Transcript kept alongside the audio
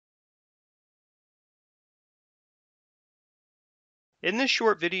In this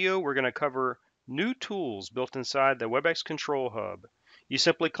short video, we're going to cover new tools built inside the Webex Control Hub. You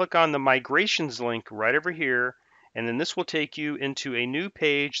simply click on the Migrations link right over here, and then this will take you into a new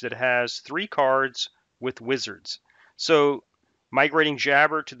page that has 3 cards with wizards. So, migrating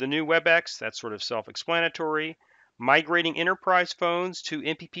Jabber to the new Webex, that's sort of self-explanatory. Migrating enterprise phones to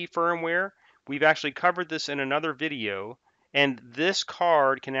MPP firmware, we've actually covered this in another video, and this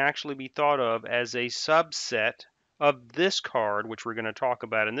card can actually be thought of as a subset of this card, which we're going to talk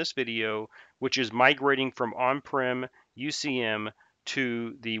about in this video, which is migrating from on-prem UCM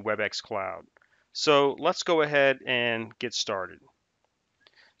to the Webex Cloud. So let's go ahead and get started.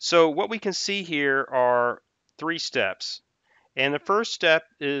 So what we can see here are 3 steps. And the first step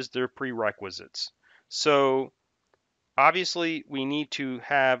is the prerequisites. So obviously we need to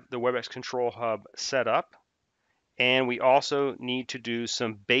have the Webex Control Hub set up. And we also need to do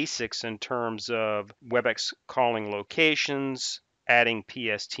some basics in terms of Webex calling locations, adding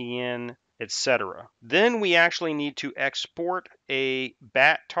PSTN, etc. Then we actually need to export a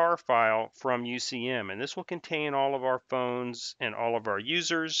 .tar file from UCM, and this will contain all of our phones and all of our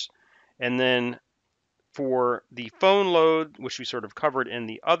users. And then for the phone load, which we sort of covered in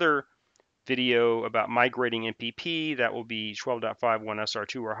the other video about migrating MPP, that will be 12.51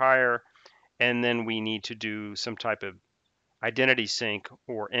 SR2 or higher. And then we need to do some type of identity sync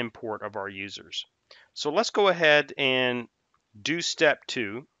or import of our users. So let's go ahead and do step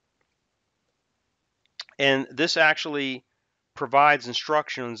 2. And this actually provides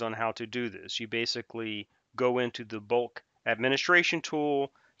instructions on how to do this. You basically go into the bulk administration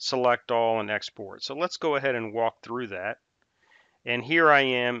tool, select all, and export. So let's go ahead and walk through that. And here I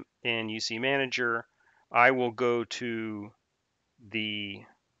am in UC Manager. I will go to the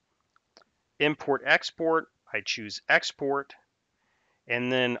import export. I choose export,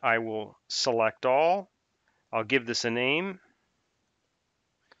 and then I will select all. I'll give this a name,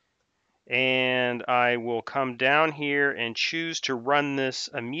 and I will come down here and choose to run this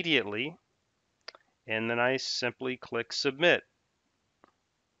immediately, and then I simply click submit.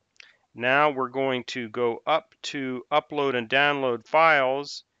 Now we're going to go up to upload and download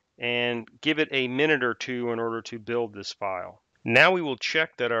files and give it a minute or two in order to build this file. Now we will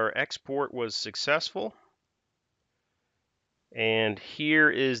check that our export was successful. And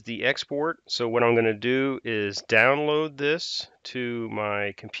here is the export. So what I'm going to do is download this to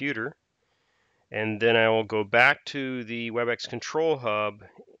my computer, and then I will go back to the Webex Control Hub,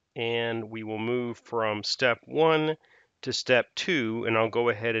 and we will move from step 1 to step 2, and I'll go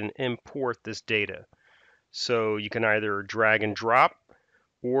ahead and import this data. So you can either drag and drop,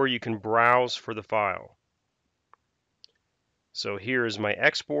 or you can browse for the file. So here is my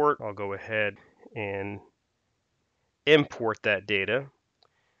export. I'll go ahead and import that data,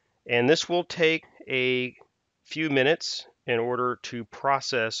 and this will take a few minutes in order to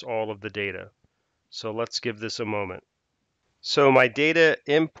process all of the data. So let's give this a moment. So my data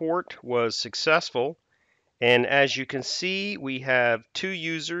import was successful, and as you can see, we have 2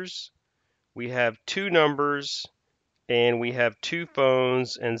 users, we have 2 numbers, and we have 2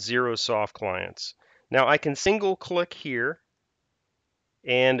 phones and 0 soft clients. Now I can single click here,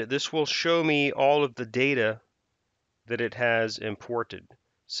 and this will show me all of the data that it has imported.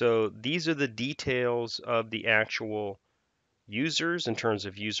 So these are the details of the actual users in terms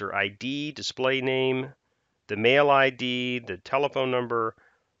of user ID, display name, the mail ID, the telephone number,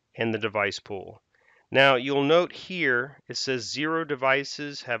 and the device pool. Now you'll note here it says 0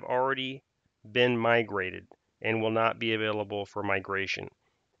 devices have already been migrated and will not be available for migration.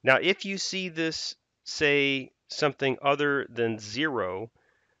 Now if you see this say something other than 0,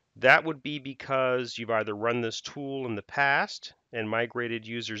 that would be because you've either run this tool in the past and migrated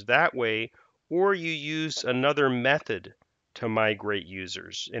users that way, or you used another method to migrate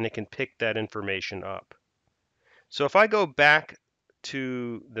users, and it can pick that information up. So if I go back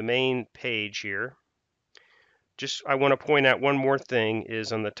to the main page here, I want to point out one more thing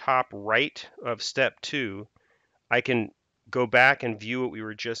is on the top right of step 2, I can go back and view what we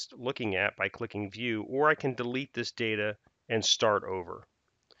were just looking at by clicking view, or I can delete this data and start over.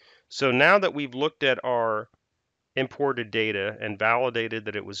 So now that we've looked at our imported data and validated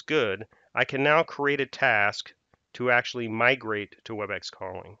that it was good, I can now create a task to actually migrate to Webex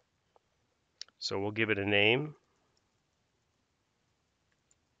Calling. So we'll give it a name.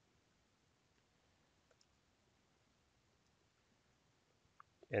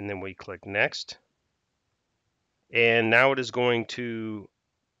 And then we click next. And now it is going to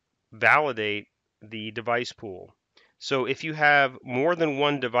validate the device pool. So if you have more than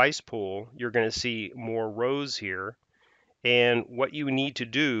one device pool, you're going to see more rows here. And what you need to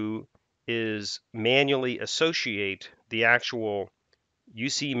do is manually associate the actual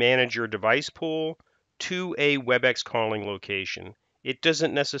UC Manager device pool to a Webex calling location. It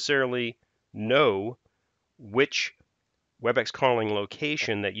doesn't necessarily know which Webex calling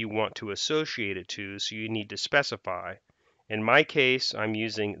location that you want to associate it to, so you need to specify. In my case, I'm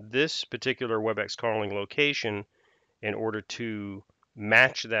using this particular Webex calling location in order to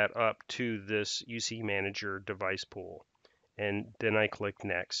match that up to this UC Manager device pool. And then I click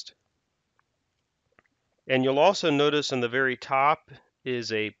Next. And you'll also notice on the very top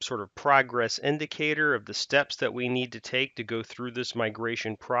is a sort of progress indicator of the steps that we need to take to go through this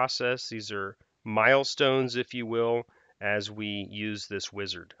migration process. These are milestones, if you will, as we use this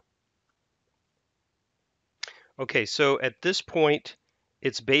wizard. Okay, so at this point,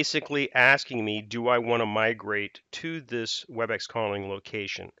 it's basically asking me, do I want to migrate to this Webex calling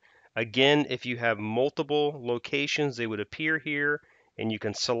location? Again, if you have multiple locations, they would appear here, and you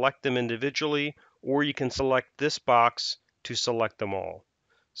can select them individually, or you can select this box to select them all.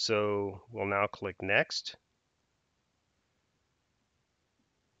 So we'll now click Next.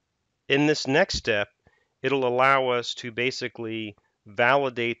 In this next step, it'll allow us to basically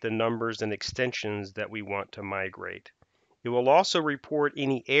validate the numbers and extensions that we want to migrate. It will also report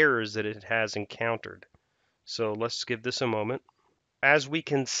any errors that it has encountered. So let's give this a moment. As we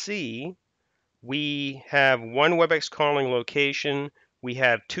can see, we have one Webex calling location, we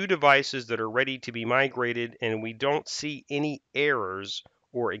have two devices that are ready to be migrated, and we don't see any errors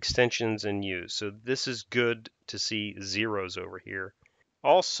or extensions in use. So this is good to see zeros over here.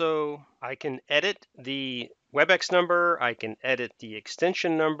 Also, I can edit the Webex number, I can edit the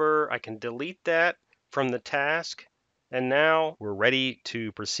extension number, I can delete that from the task, and now we're ready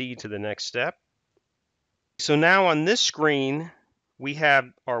to proceed to the next step. So now on this screen, we have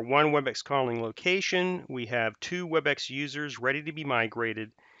our one Webex calling location, we have two Webex users ready to be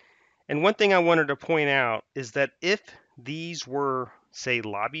migrated, and one thing I wanted to point out is that if these were, say,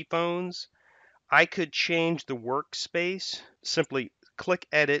 lobby phones, I could change the workspace, simply click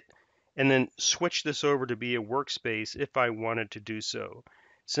Edit, and then switch this over to be a workspace if I wanted to do so.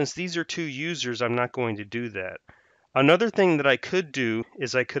 Since these are two users, I'm not going to do that. Another thing that I could do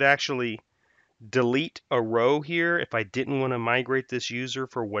is I could actually delete a row here if I didn't want to migrate this user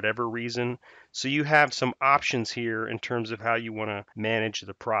for whatever reason. So you have some options here in terms of how you want to manage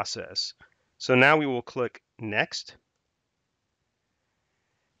the process. So now we will click Next.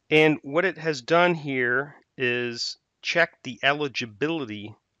 And what it has done here is check the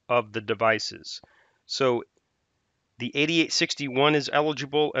eligibility of the devices. So the 8861 is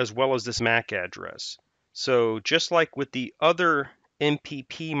eligible as well as this MAC address. So just like with the other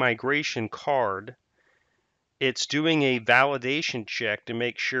MPP migration card, it's doing a validation check to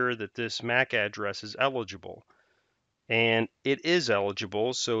make sure that this MAC address is eligible. And it is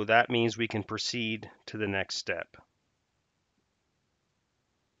eligible, so that means we can proceed to the next step.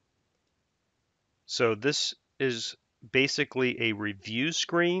 So this is basically a review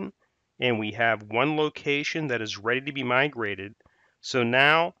screen, and we have one location that is ready to be migrated. So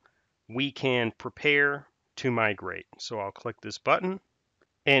now we can prepare to migrate. So I'll click this button,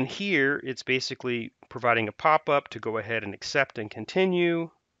 and here it's basically providing a pop-up to go ahead and accept and continue,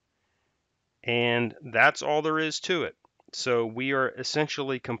 and that's all there is to it. So we are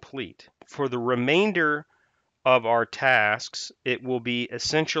essentially complete. For the remainder of our tasks, it will be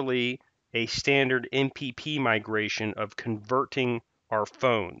essentially a standard MPP migration of converting our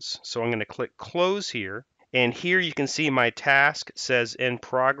phones. So I'm going to click Close here, and here you can see my task says in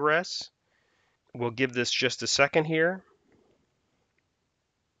progress. We'll give this just a second here.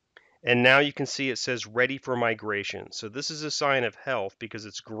 And now you can see it says ready for migration. So this is a sign of health because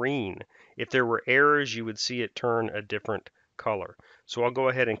it's green. If there were errors, you would see it turn a different color. So I'll go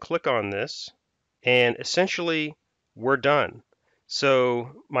ahead and click on this, and essentially we're done.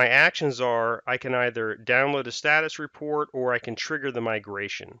 So my actions are I can either download a status report or I can trigger the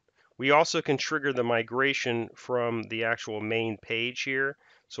migration. We also can trigger the migration from the actual main page here.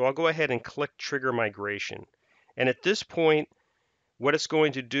 So I'll go ahead and click trigger migration. And at this point, what it's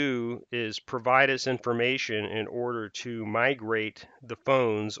going to do is provide us information in order to migrate the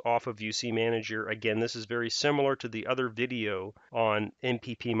phones off of UC Manager. Again, this is very similar to the other video on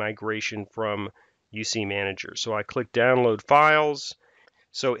MPP migration from UC Manager. So I click download files.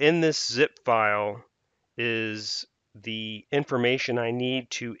 So in this zip file is the information I need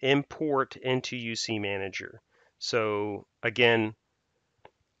to import into UC Manager. So again,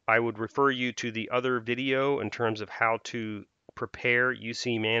 I would refer you to the other video in terms of how to prepare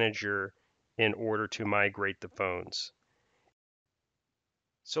UC Manager in order to migrate the phones.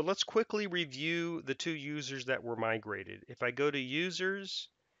 So let's quickly review the two users that were migrated. If I go to Users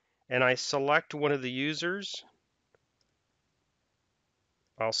and I select one of the users,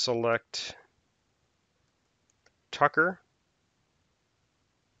 I'll select Tucker.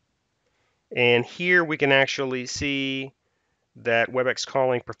 And here we can actually see that Webex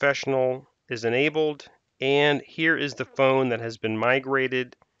Calling Professional is enabled. And here is the phone that has been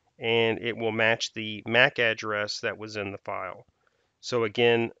migrated, and it will match the MAC address that was in the file. So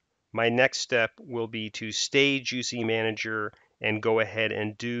again, my next step will be to stay UC Manager and go ahead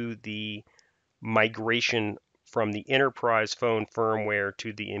and do the migration from the enterprise phone firmware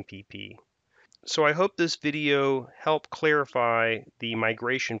to the MPP. So I hope this video helped clarify the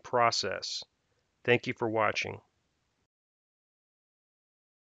migration process. Thank you for watching.